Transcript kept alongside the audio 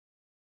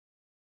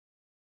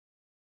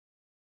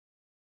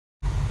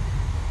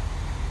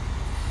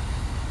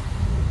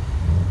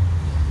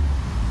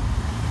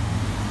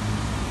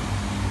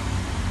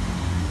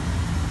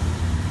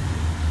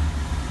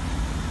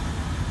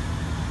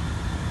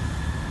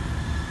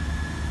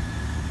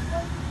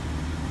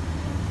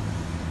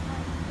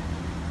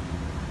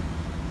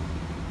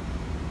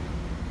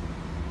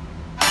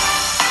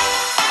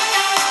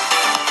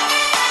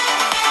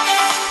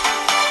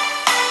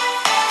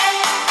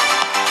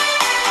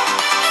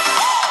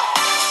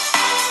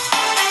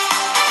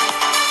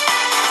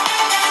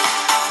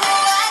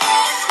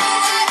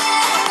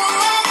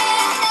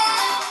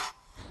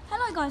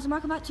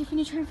back to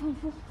Finish Train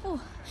 444.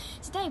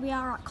 Today we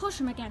are at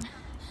Cosham again,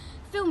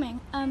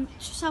 filming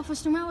South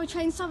Western Railway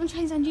trains, Southern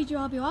trains and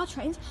GGRBR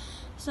trains.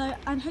 So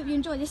I hope you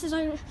enjoy. This is,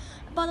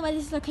 by the way,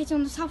 this is located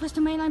on the South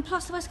Western Main Line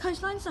plus the West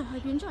Coast Line, so I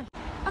hope you enjoy.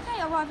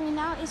 Okay, arriving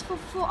now is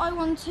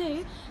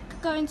 44012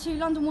 going to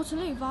London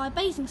Waterloo via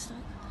Basingstoke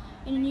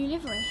in a new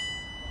livery.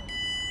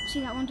 See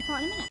that one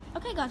depart in a minute.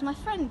 Okay guys, my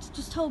friend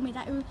just told me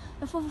that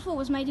the 444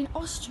 was made in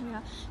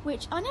Austria,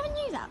 which I never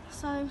knew that.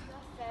 So,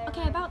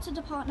 okay, about to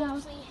depart now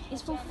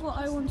is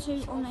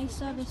 44012 on a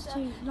service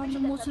to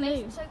London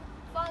Waterloo.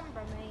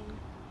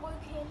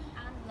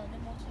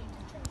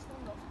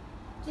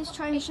 This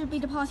train should be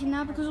departing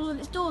now because all of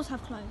its doors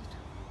have closed.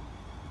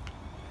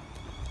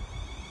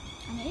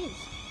 And it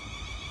is.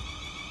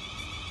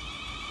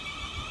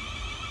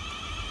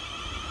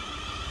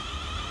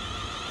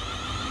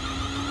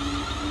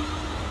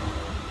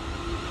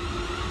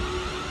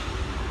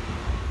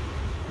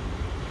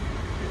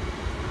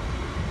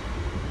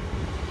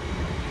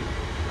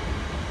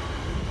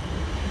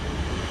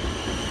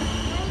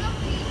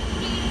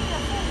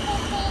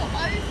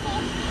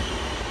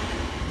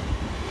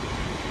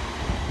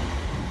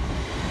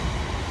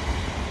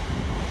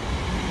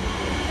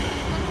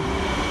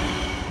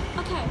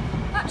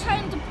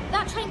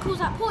 That train calls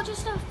at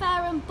Porchester,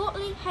 Fareham,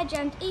 Botley,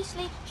 Hedgend,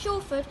 Eastleigh,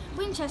 Shawford,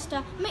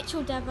 Winchester,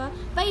 Mitchell Dever,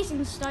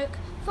 Basingstoke,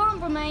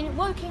 Farnborough Main,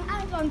 Woking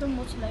and London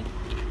Waterloo.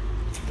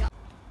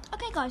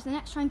 Okay guys, the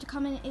next train to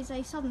come in is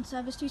a southern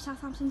service to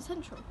Southampton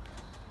Central.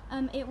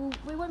 It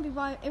won't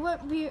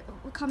be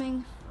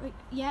coming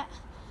yet.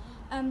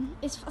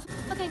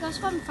 Okay guys,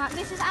 fun fact,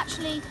 this is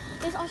actually,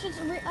 I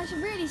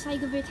should really say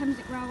the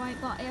Thameslink Railway,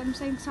 but I'm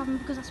saying Southern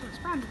because that's what it's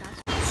branded as.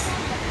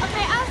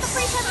 Okay, as the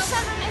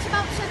 377 is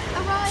about to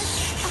arrive, a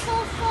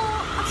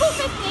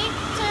 450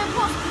 to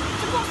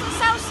Portsmouth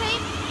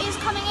Southsea is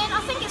coming in. I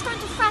think it's going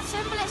to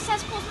Fratton, but it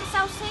says Portsmouth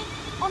Southsea.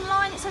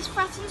 Online it says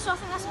Fratton, so I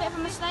think that's a bit of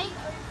a mistake.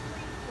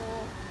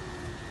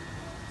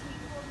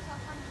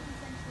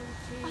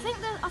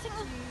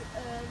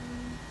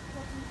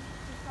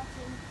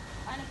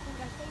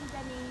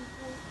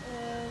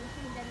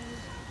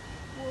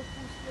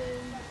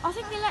 I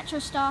think the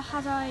Electrostar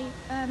has a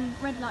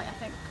red light, I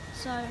think.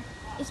 So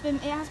it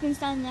has been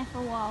standing there for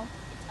a while.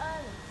 It's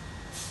early.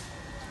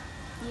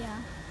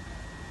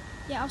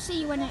 Yeah, I'll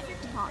see you when it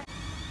departs.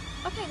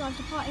 Okay guys,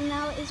 departing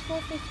now is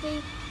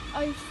 450-034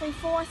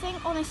 I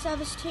think, on a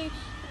service to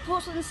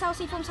Portsmouth and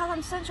Southsea from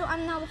Southampton Central,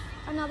 and now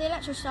the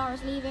Electrostar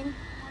is leaving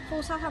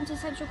for Southampton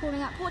Central,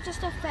 calling at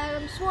Porchester,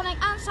 Fareham, Swanwick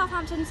and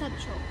Southampton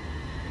Central.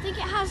 I think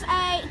it has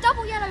a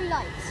double yellow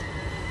light.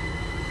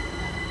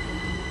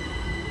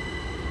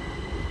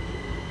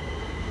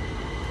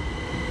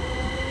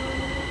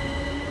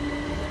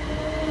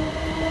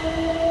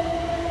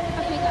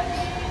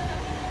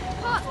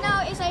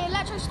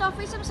 Electrostar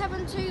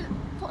 377 to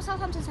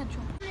Southampton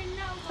Central.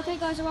 Okay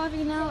guys,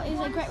 arriving now is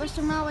a Great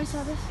Western Railway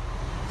service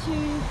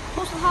to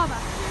Portsmouth Harbour.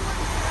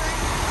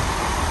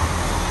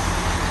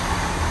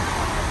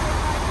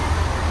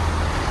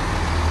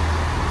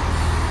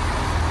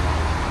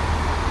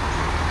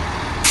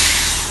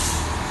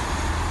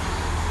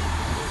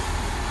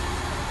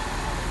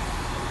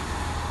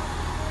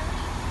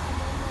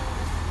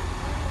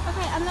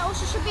 Okay, and there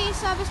also should be a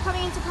service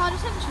coming into Cardiff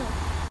Central.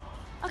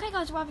 Okay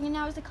guys, arriving in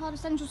now is the Cardiff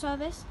Central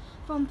service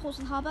from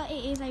Portsmouth Harbour.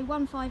 It is a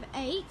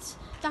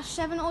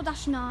 158-7 or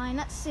 -9.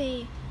 Let's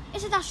see.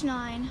 It's a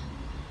 -9.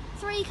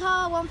 3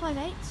 car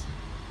 158.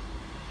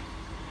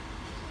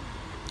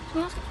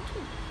 Can we ask it for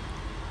 2?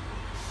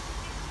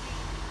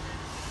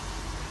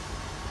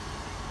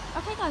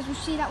 Okay guys, we'll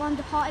see that one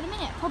depart in a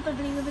minute.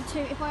 Probably with a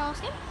 2 if I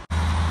ask him.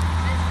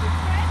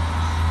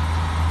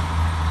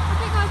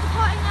 Okay guys,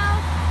 departing now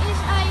is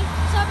a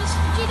service,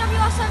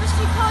 GWR service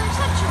to Cardiff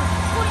Central,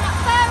 calling at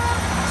Fareham,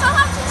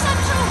 Southampton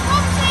Central,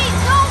 Romsey,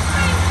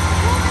 Knowlesbury,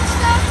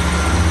 Warminster,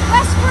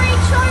 Westbury,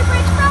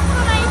 Trowbridge,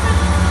 Bradford-on-Avon,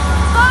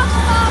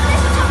 Barnstaple,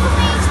 Bristol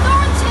Meads,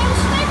 Lawrence Hill,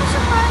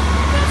 Stapleton Road,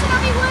 Milton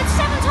Abbey Wood,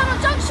 Seven Tunnel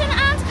Junction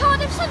and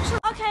Cardiff Central.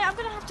 Okay, I'm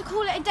going to have to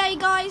call it a day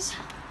guys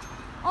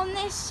on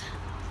this.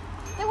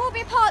 There will be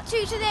a part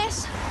 2 to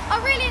this. I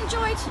really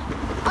enjoyed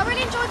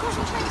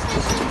Cosham train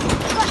station,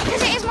 but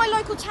because it is my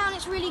local town,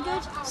 it's really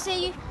good to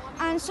see you.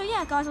 And so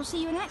yeah guys, I'll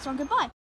see you in the next one. Goodbye.